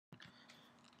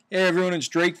Hey everyone, it's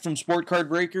Drake from Sport Card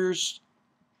Breakers.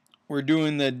 We're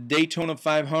doing the Daytona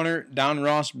 500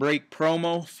 Donruss break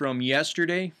promo from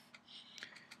yesterday.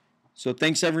 So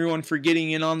thanks everyone for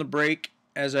getting in on the break.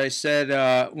 As I said,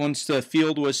 once the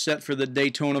field was set for the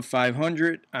Daytona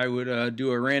 500, I would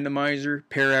do a randomizer,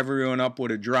 pair everyone up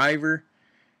with a driver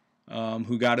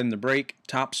who got in the break.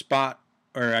 Top spot,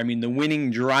 the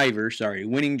winning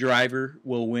driver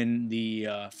will win the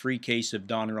free case of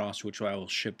Donruss, which I will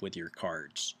ship with your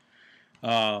cards.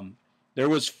 There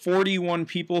was 41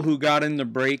 people who got in the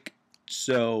break,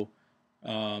 so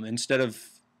instead of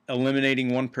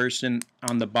eliminating one person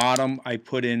on the bottom, I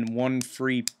put in one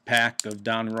free pack of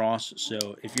Donruss.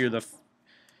 So if you're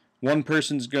one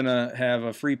person's going to have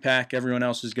a free pack, everyone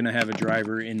else is going to have a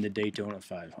driver in the Daytona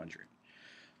 500.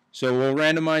 So we'll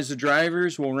randomize the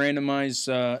drivers, we'll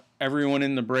randomize everyone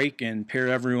in the break and pair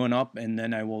everyone up, and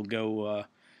then I will go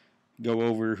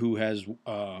over who has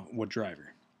what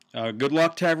driver. Good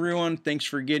luck to everyone. Thanks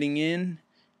for getting in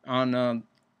on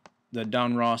the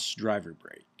Donruss driver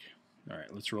break. All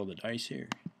right, let's roll the dice here.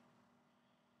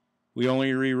 We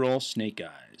only re-roll snake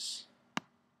eyes.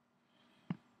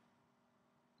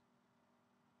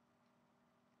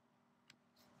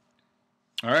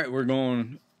 All right, we're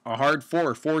going a hard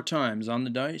four times on the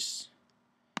dice.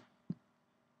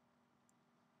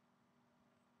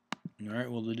 All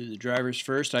right, we'll do the drivers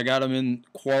first. I got them in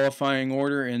qualifying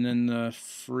order, and then the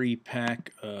free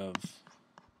pack of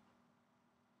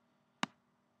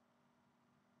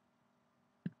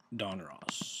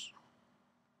Donruss.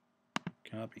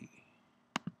 Copy.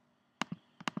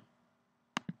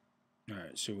 All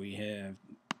right, so we have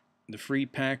the free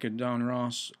pack of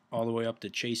Donruss all the way up to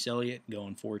Chase Elliott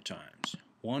going 4 times.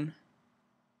 1,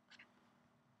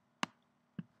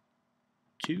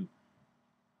 2,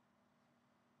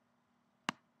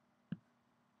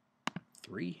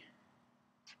 3,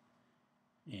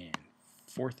 and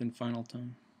 4th and final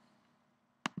time.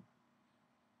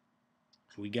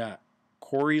 We got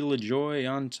Corey LaJoie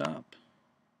on top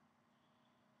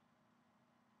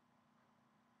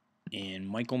and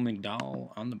Michael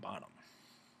McDowell on the bottom.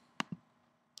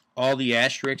 All the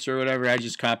asterisks or whatever, I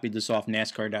just copied this off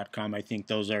NASCAR.com. I think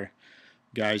those are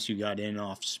guys who got in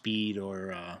off speed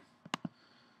or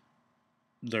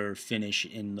their finish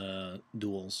in the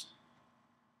duels.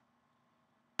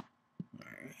 All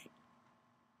right.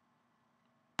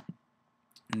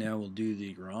 Now we'll do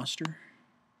the roster.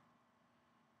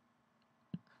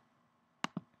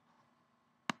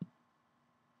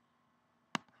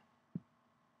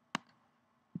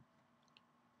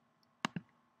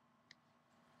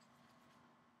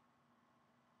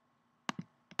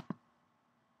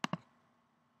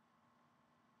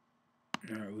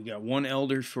 All right, we got 1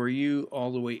 Elder for you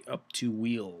all the way up to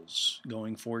Wheels,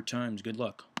 going 4 times. Good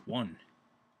luck. 1,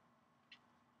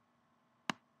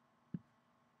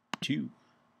 2,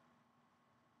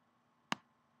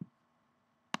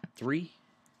 3,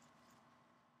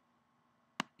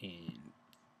 and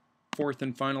 4th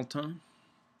and final time.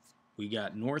 We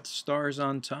got North Stars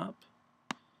on top,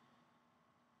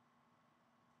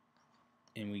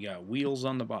 and we got Wheels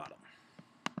on the bottom.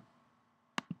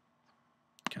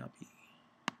 Copy.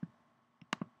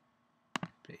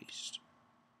 Paste.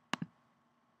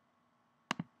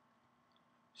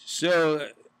 So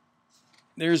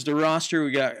there's the roster.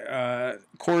 We got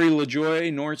Corey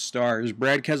LaJoie, North Stars.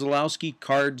 Brad Keselowski,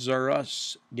 Cards Are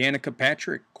Us. Danica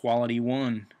Patrick, Quality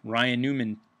 1. Ryan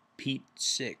Newman, Pete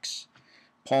 6.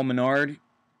 Paul Menard,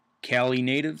 Cali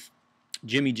Native.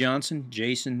 Jimmy Johnson,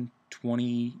 Jason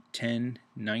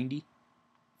 2010-95.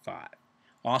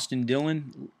 Austin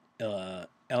Dillon,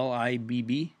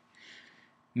 LIBB.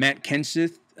 Matt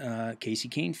Kenseth, Casey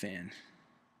Kane fan.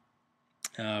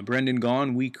 Brendan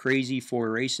Gaughan, We Crazy for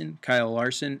Racing. Kyle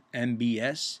Larson,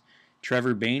 MBS.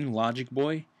 Trevor Bain, Logic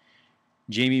Boy.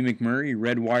 Jamie McMurray,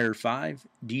 Red Wire 5.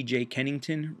 DJ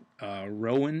Kennington,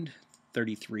 Rowand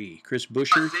 33. Chris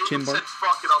Buescher, Tim Bart.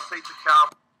 Fuck it, I'll take the cow.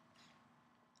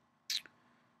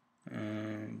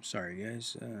 Sorry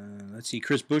guys. Let's see.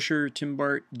 Chris Buescher, Tim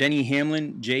Bart, Denny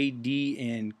Hamlin, JD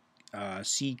and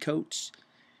C Coates.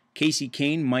 Casey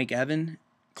Kane, Mike Evan,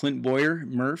 Clint Boyer,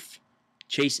 Murph,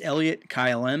 Chase Elliott,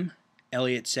 Kyle M,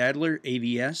 Elliott Sadler,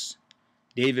 AVS,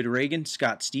 David Reagan,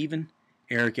 Scott Stephen,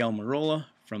 Eric Almirola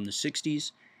from the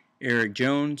 60s, Eric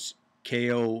Jones,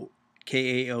 KAO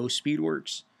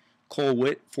Speedworks, Cole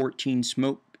Witt, 14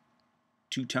 Smoke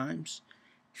 2 times,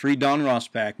 free Donruss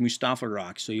pack, Mustafa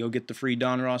Rock. So you'll get the free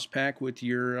Donruss pack with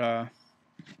your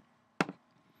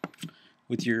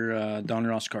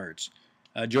Donruss cards.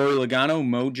 Joey Logano,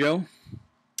 Mojo.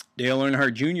 Dale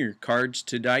Earnhardt Jr., Cards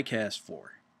to Diecast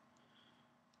 4.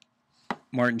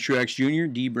 Martin Truex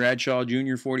Jr., D. Bradshaw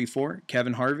Jr. 44,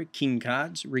 Kevin Harvick, King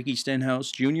Cods, Ricky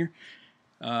Stenhouse Jr.,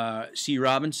 C.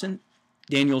 Robinson,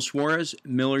 Daniel Suarez,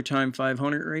 Miller Time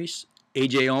 500 race,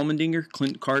 AJ Allmendinger,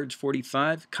 Clint Cards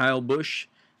 45, Kyle Busch,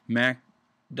 Mac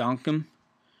Donkham,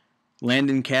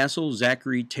 Landon Castle,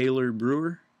 Zachary Taylor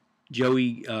Brewer,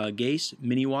 Joey Gase,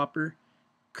 Mini Whopper,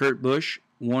 Kurt Busch,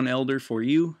 One Elder for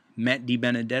You, Matt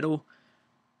DiBenedetto,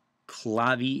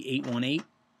 Clavi 818,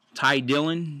 Ty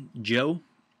Dillon, Joe,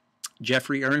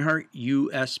 Jeffrey Earnhardt,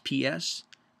 USPS,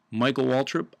 Michael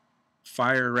Waltrip,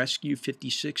 Fire Rescue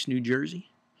 56, New Jersey,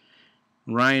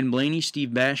 Ryan Blaney, Steve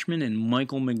Bashman, and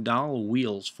Michael McDowell,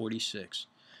 Wheels 46.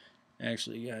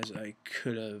 Actually, guys, I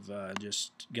could have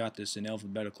just got this in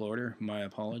alphabetical order. My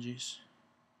apologies.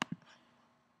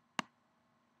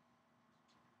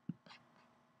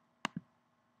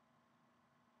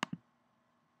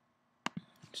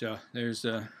 So there's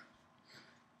a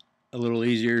little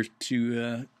easier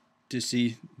to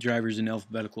see drivers in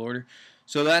alphabetical order.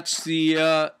 So that's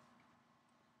the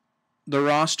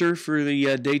roster for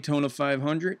the Daytona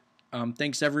 500.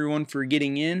 Thanks everyone for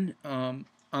getting in on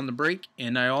the break,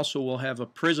 and I also will have a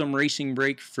Prism Racing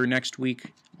break for next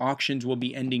week. Auctions will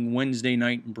be ending Wednesday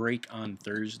night, break on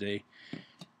Thursday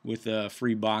with a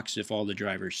free box if all the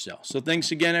drivers sell. So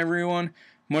thanks again everyone,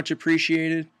 much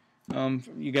appreciated.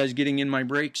 You guys getting in my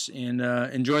breaks, and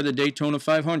enjoy the Daytona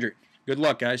 500. Good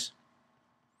luck, guys.